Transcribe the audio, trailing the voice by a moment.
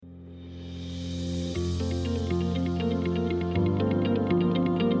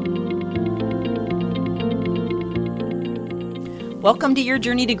Welcome to Your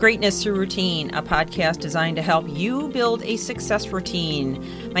Journey to Greatness Through Routine, a podcast designed to help you build a success routine.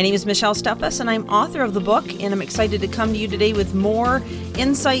 My name is Michelle Steffes, and I'm author of the book, and I'm excited to come to you today with more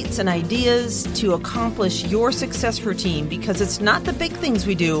insights and ideas to accomplish your success routine, because it's not the big things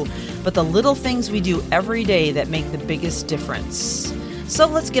we do, but the little things we do every day that make the biggest difference. So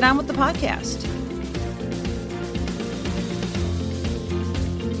let's get on with the podcast.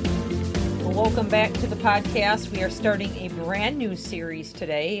 Welcome back to the podcast. We are starting a brand new series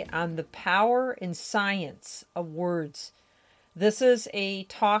today on the power and science of words. This is a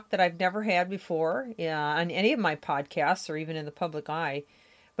talk that I've never had before on any of my podcasts or even in the public eye,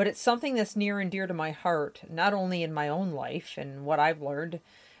 but it's something that's near and dear to my heart, not only in my own life and what I've learned,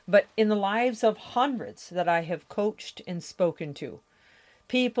 but in the lives of hundreds that I have coached and spoken to.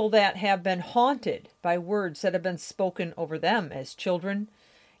 People that have been haunted by words that have been spoken over them as children,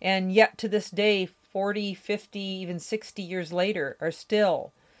 and yet to this day, 40, 50, even 60 years later, are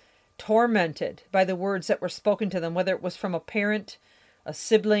still tormented by the words that were spoken to them, whether it was from a parent, a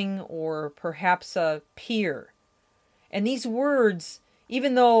sibling, or perhaps a peer. And these words,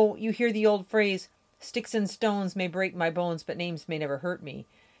 even though you hear the old phrase, sticks and stones may break my bones, but names may never hurt me,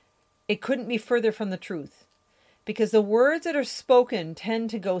 it couldn't be further from the truth. Because the words that are spoken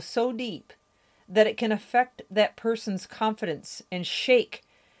tend to go so deep that it can affect that person's confidence and shake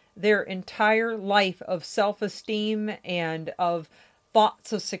their entire life of self-esteem and of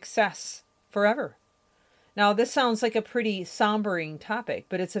thoughts of success forever. Now, this sounds like a pretty sombering topic,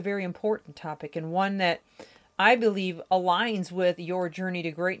 but it's a very important topic, and one that I believe aligns with your journey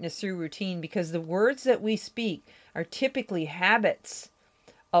to greatness through routine, because the words that we speak are typically habits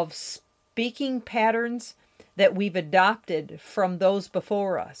of speaking patterns that we've adopted from those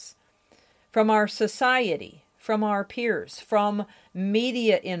before us, from our society, from our peers, from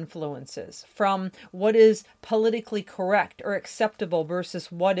media influences, from what is politically correct or acceptable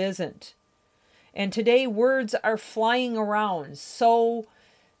versus what isn't. And today words are flying around so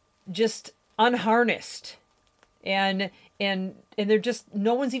just unharnessed, and they're just,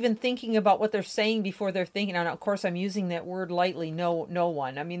 no one's even thinking about what they're saying before they're thinking. And of course, I'm using that word lightly. No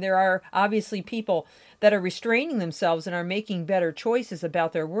one. I mean, there are obviously people that are restraining themselves and are making better choices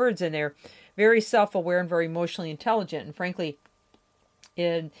about their words, and they're very self-aware and very emotionally intelligent. And frankly,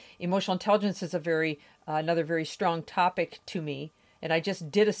 emotional intelligence is another very strong topic to me. And I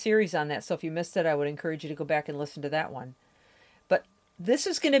just did a series on that. So if you missed it, I would encourage you to go back and listen to that one. But this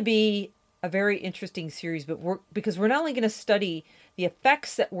is going to be a very interesting series, because we're not only going to study the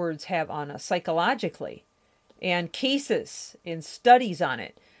effects that words have on us psychologically and cases and studies on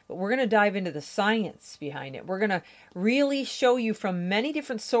it, but we're going to dive into the science behind it. We're going to really show you from many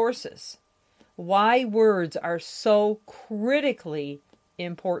different sources why words are so critically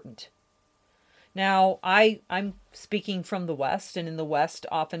important. Now, I'm speaking from the West, and in the West,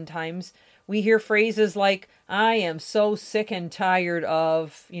 oftentimes we hear phrases like, I am so sick and tired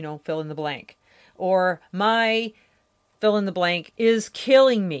of, fill in the blank, or my fill in the blank is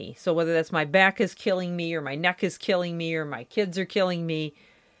killing me. So whether that's my back is killing me, or my neck is killing me, or my kids are killing me,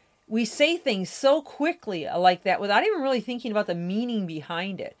 we say things so quickly like that without even really thinking about the meaning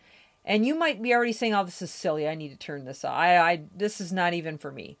behind it. And you might be already saying, oh, this is silly. I need to turn this off. This is not even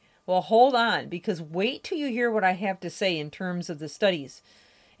for me. Well, hold on, because wait till you hear what I have to say in terms of the studies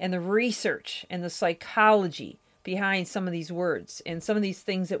and the research and the psychology behind some of these words and some of these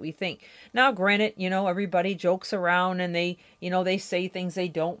things that we think. Now, granted, everybody jokes around and they say things they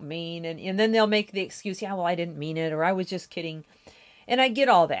don't mean. And then they'll make the excuse, yeah, well, I didn't mean it, or I was just kidding. And I get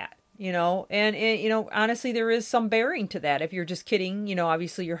all that. Honestly, there is some bearing to that. If you're just kidding,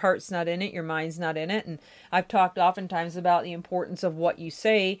 obviously your heart's not in it, your mind's not in it. And I've talked oftentimes about the importance of what you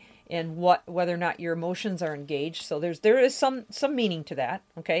say and whether or not your emotions are engaged. So there is some meaning to that.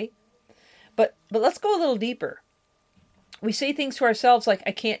 Okay. But let's go a little deeper. We say things to ourselves like,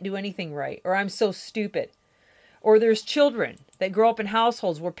 I can't do anything right, or I'm so stupid. Or there's children that grow up in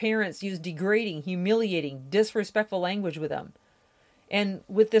households where parents use degrading, humiliating, disrespectful language with them. And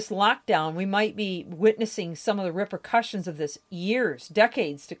with this lockdown, we might be witnessing some of the repercussions of this years,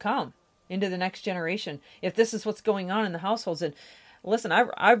 decades to come into the next generation, if this is what's going on in the households. And listen,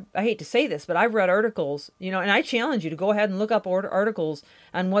 I hate to say this, but I've read articles, and I challenge you to go ahead and look up articles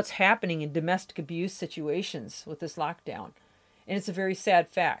on what's happening in domestic abuse situations with this lockdown. And it's a very sad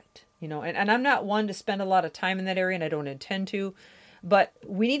fact, and I'm not one to spend a lot of time in that area, and I don't intend to, but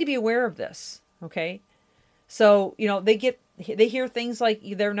we need to be aware of this, okay? So, they hear things like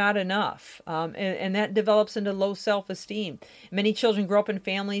they're not enough, and that develops into low self-esteem. Many children grow up in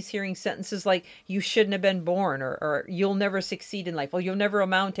families hearing sentences like, you shouldn't have been born, or you'll never succeed in life. Well, you'll never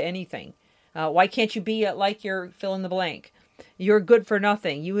amount to anything. Why can't you be like your fill in the blank? You're good for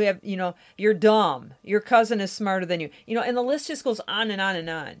nothing. You have, you're dumb. Your cousin is smarter than you. And the list just goes on and on and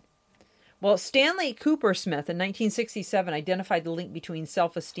on. Well, Stanley Cooper Smith in 1967 identified the link between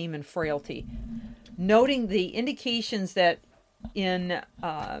self-esteem and frailty, noting the indications that in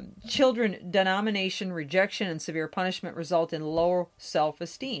children, denomination, rejection, and severe punishment result in low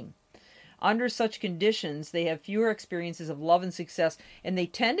self-esteem. Under such conditions, they have fewer experiences of love and success, and they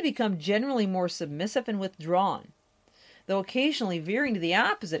tend to become generally more submissive and withdrawn, though occasionally veering to the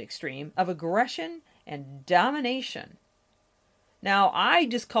opposite extreme of aggression and domination. Now, I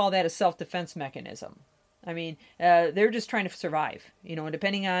just call that a self-defense mechanism. I mean, they're just trying to survive, and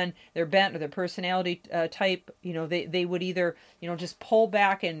depending on their bent or their personality type, they would either, just pull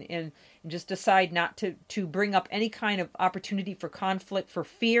back and just decide not to bring up any kind of opportunity for conflict for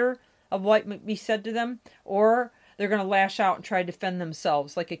fear of what might be said to them, or they're going to lash out and try to defend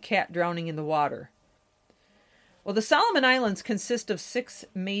themselves like a cat drowning in the water. Well, the Solomon Islands consist of 6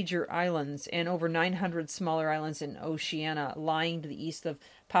 major islands and over 900 smaller islands in Oceania, lying to the east of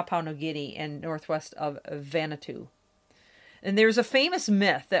Papua New Guinea and northwest of Vanuatu. And there's a famous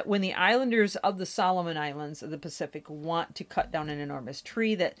myth that when the islanders of the Solomon Islands of the Pacific want to cut down an enormous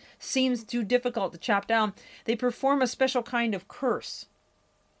tree that seems too difficult to chop down, they perform a special kind of curse.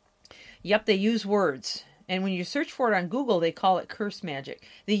 Yep, they use words. And when you search for it on Google, they call it curse magic.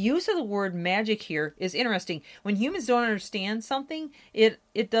 The use of the word magic here is interesting. When humans don't understand something, it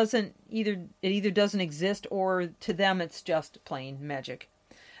either doesn't exist, or to them it's just plain magic.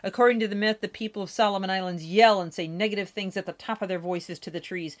 According to the myth, the people of Solomon Islands yell and say negative things at the top of their voices to the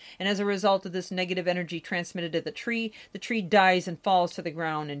trees. And as a result of this negative energy transmitted to the tree dies and falls to the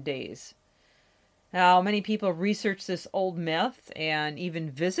ground in days. Now, many people researched this old myth and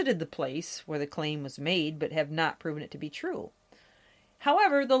even visited the place where the claim was made, but have not proven it to be true.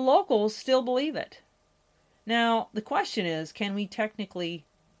 However, the locals still believe it. Now, the question is, can we technically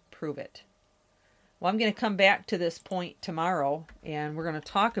prove it? Well, I'm going to come back to this point tomorrow, and we're going to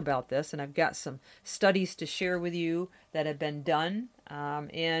talk about this, and I've got some studies to share with you that have been done,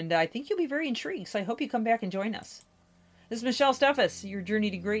 and I think you'll be very intrigued, so I hope you come back and join us. This is Michelle Steffes, your journey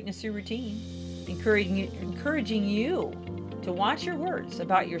to greatness through routine, encouraging you to watch your words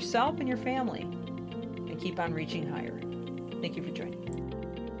about yourself and your family and keep on reaching higher. Thank you for joining.